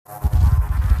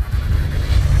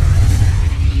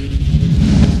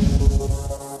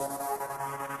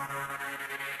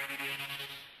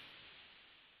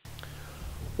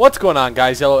What's going on,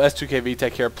 guys? Yellow S2K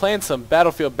VTech here, playing some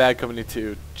Battlefield Bad Company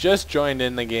 2. Just joined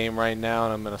in the game right now,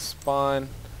 and I'm gonna spawn.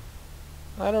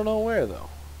 I don't know where though.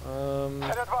 Man,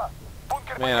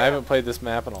 I haven't played this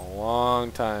map in a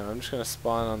long time. I'm just gonna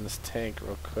spawn on this tank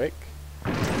real quick.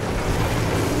 Try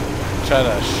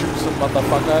to shoot some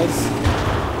motherfuckers.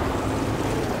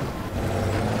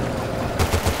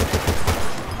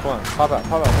 Come on, pop out,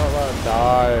 pop out, pop out,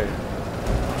 die.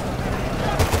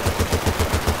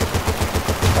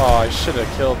 Oh, I should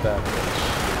have killed that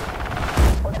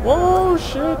bitch. Whoa,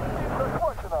 shit.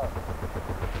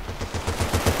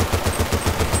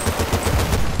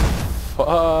 Fuck.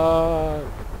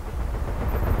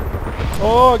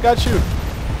 Oh, I got you.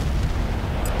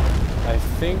 I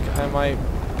think I might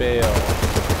bail.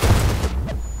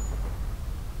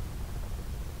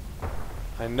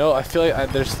 I know, I feel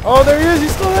like there's... Oh, there he is,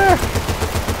 he's still there.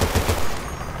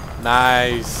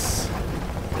 Nice.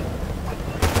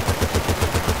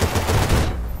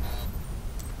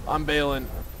 I'm bailing.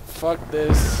 Fuck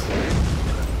this.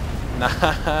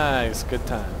 Nice. Good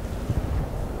time.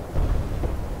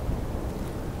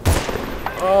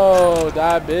 Oh,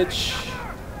 die, bitch.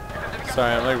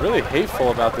 Sorry, I'm like really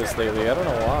hateful about this lately. I don't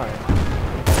know why.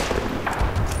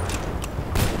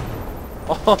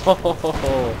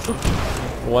 Oh,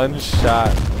 one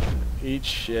shot. Eat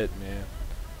shit, man.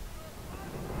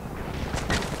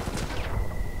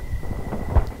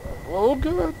 Oh,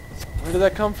 good. Where did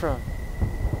that come from?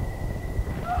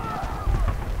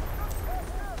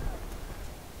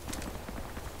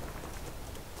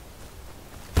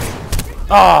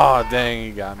 Oh, dang,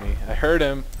 he got me. I heard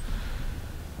him.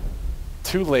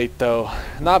 Too late, though.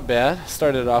 Not bad.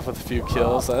 Started off with a few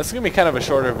kills. This is going to be kind of a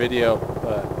shorter video,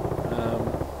 but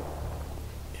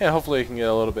yeah, hopefully we can get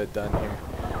a little bit done here.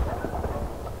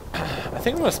 I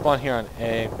think I'm going to spawn here on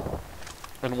A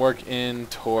and work in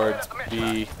towards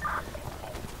B.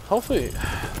 Hopefully,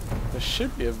 there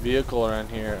should be a vehicle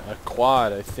around here. A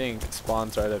quad, I think,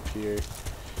 spawns right up here.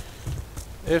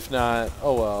 If not,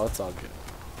 oh well, it's all good.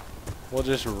 We'll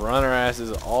just run our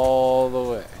asses all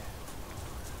the way.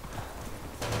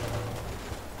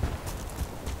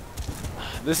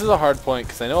 This is a hard point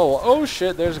because I know... Oh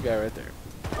shit, there's a guy right there.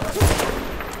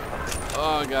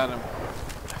 Oh, I got him.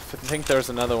 I think there's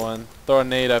another one. Throw a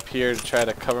nade up here to try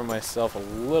to cover myself a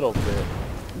little bit.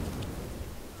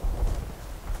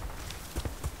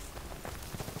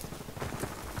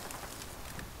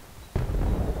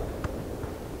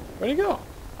 Where'd he go?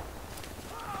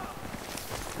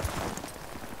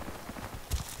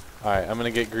 Alright, I'm gonna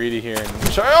get greedy here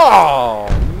and try. Oh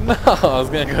no! I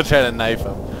was gonna go try to knife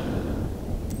him.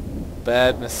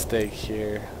 Bad mistake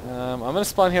here. I'm gonna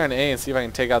spawn here on A and see if I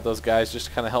can take out those guys just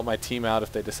to kind of help my team out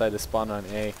if they decide to spawn on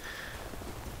A.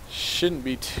 Shouldn't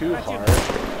be too hard.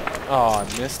 Oh, I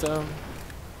missed him.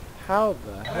 How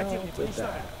the hell did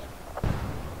that?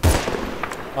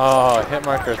 Oh, hit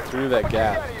marker through that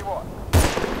gap.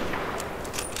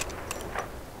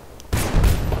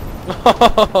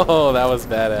 Oh, that was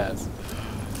badass.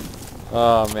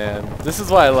 Oh man, this is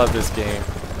why I love this game.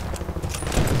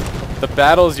 The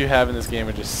battles you have in this game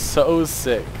are just so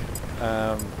sick.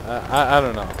 I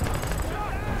don't know.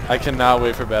 I cannot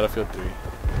wait for Battlefield 3.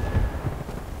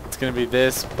 It's gonna be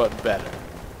this, but better.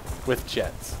 With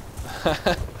jets.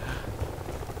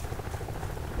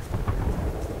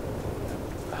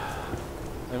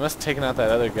 They must have taken out that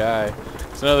other guy.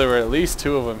 So no, there were at least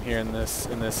two of them here in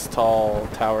this tall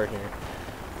tower here.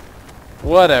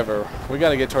 Whatever. We got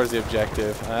to get towards the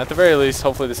objective. At the very least,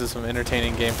 hopefully this is some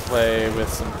entertaining gameplay with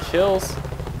some kills.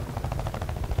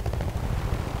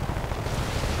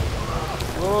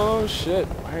 Oh shit!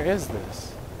 Where is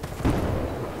this?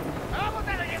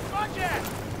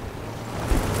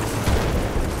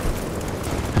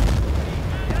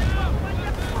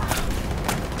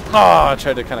 Oh, I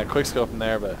tried to kind of quickscope him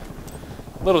there, but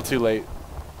a little too late.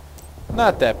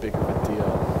 Not that big of a deal.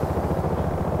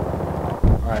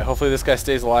 Alright, hopefully this guy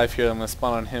stays alive here. I'm going to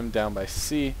spawn on him down by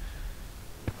C.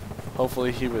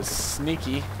 Hopefully he was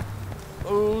sneaky.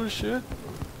 Oh shit.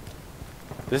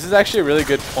 This is actually a really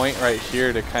good point right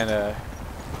here to kind of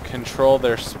control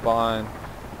their spawn.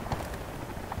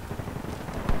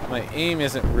 My aim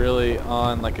isn't really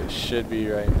on like it should be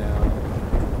right now.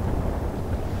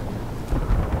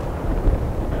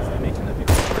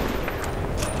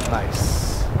 Nice.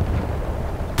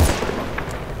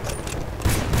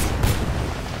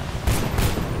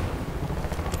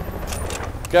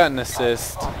 Got an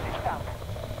assist.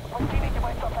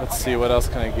 Let's see, what else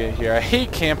can I get here? I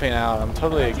hate camping out. I'm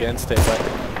totally against it, but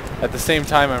at the same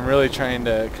time, I'm really trying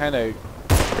to kind of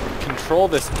control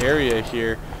this area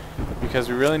here because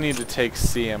we really need to take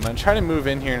C. I'm going to try to move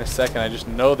in here in a second. I just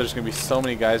know there's going to be so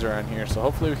many guys around here, so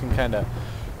hopefully we can kind of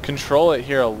control it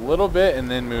here a little bit and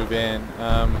then move in. You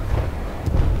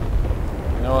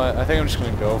know what? I think I'm just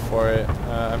going to go for it.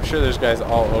 I'm sure there's guys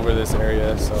all over this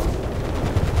area, so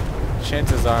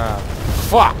chances are I'm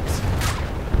fucked.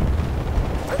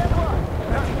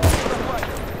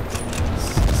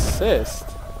 Assist?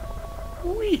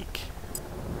 Weak.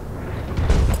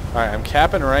 Alright, I'm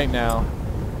capping right now.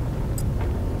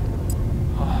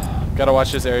 Gotta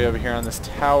watch this area over here on this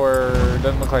tower.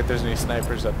 Doesn't look like there's any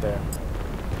snipers up there.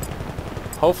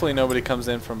 Hopefully nobody comes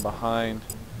in from behind.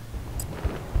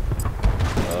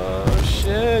 Oh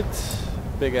shit.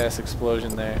 Big ass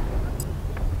explosion there.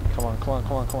 Come on, come on,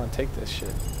 come on, come on. Take this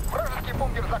shit.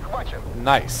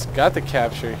 Nice. Got the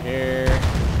capture here.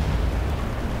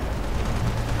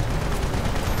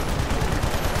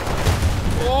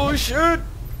 Oh shit.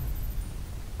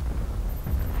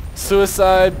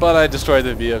 Suicide, but I destroyed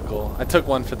the vehicle. I took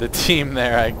one for the team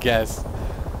there, I guess.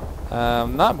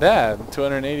 Not bad.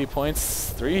 280 points,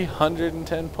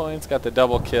 310 points. Got the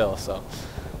double kill, so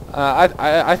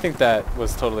I think that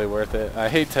was totally worth it. I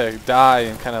hate to die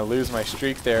and kind of lose my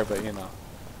streak there, but you know,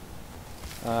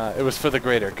 it was for the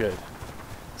greater good.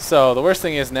 So the worst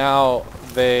thing is now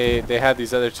they had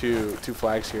these other two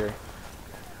flags here.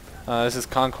 This is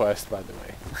Conquest, by the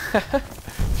way.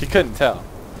 If you couldn't tell.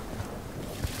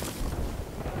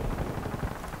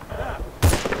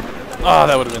 Oh,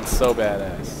 that would have been so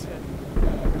badass.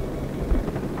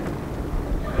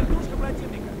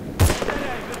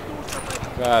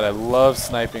 God, I love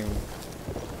sniping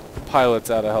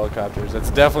pilots out of helicopters. That's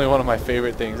definitely one of my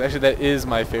favorite things. Actually, that is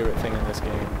my favorite thing in this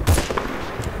game.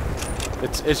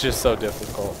 It's just so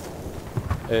difficult.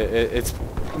 It's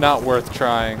not worth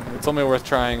trying. It's only worth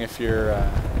trying if you're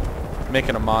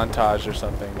making a montage or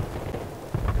something.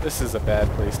 This is a bad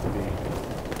place to be.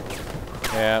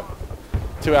 Yeah.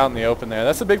 Too out in the open there.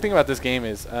 That's the big thing about this game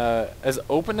is, as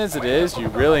open as it is, you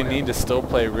really need to still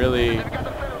play really,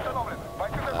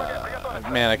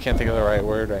 man, I can't think of the right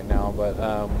word right now, but,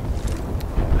 I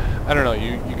don't know,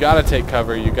 you gotta take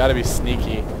cover, you gotta be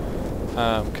sneaky,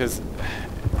 because,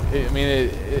 I mean,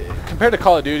 compared to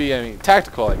Call of Duty, I mean,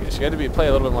 tactical, I guess, you gotta play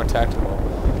a little bit more tactical.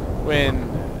 When,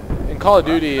 in Call of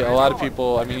Duty, a lot of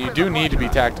people, I mean, you do need to be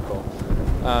tactical.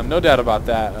 No doubt about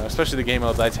that, especially the game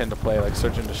modes I tend to play, like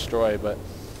Search and Destroy. But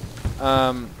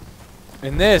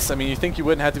in this, I mean, you think you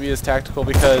wouldn't have to be as tactical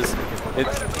because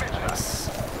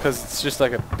it's just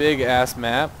like a big-ass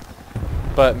map.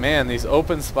 But, man, these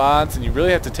open spots, and you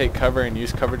really have to take cover and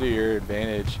use cover to your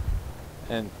advantage.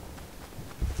 And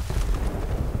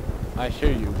I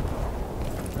hear you.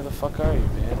 Where the fuck are you,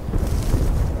 man?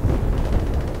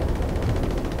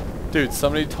 Dude,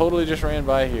 somebody totally just ran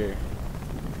by here.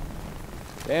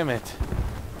 Damn it.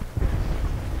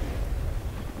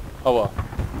 Oh well.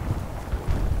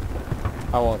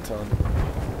 I won't tell him.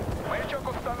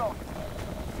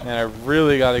 And I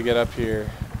really gotta get up here.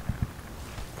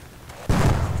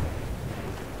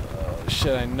 Oh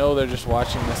shit, I know they're just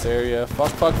watching this area.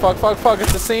 Fuck, fuck, fuck, fuck, fuck.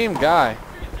 It's the same guy.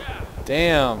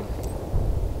 Damn.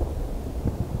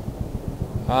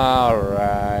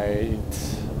 Alright.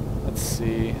 Let's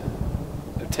see.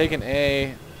 They're taking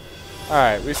A.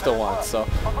 Alright, we still won, so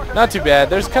not too bad.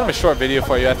 There's kind of a short video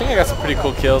for you. I think I got some pretty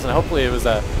cool kills, and hopefully it was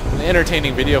an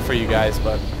entertaining video for you guys,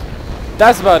 but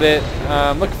that's about it.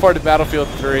 Looking forward to Battlefield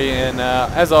 3, and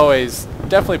as always,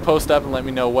 definitely post up and let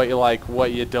me know what you like,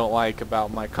 what you don't like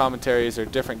about my commentaries or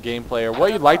different gameplay, or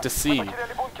what you'd like to see.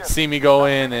 See me go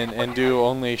in and do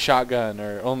only shotgun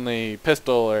or only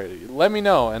pistol, or let me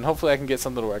know, and hopefully I can get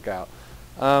something to work out.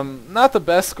 Not the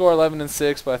best score,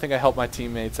 11-6, but I think I helped my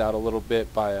teammates out a little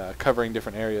bit by covering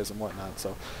different areas and whatnot.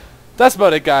 So that's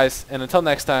about it, guys. And until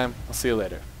next time, I'll see you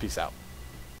later. Peace out.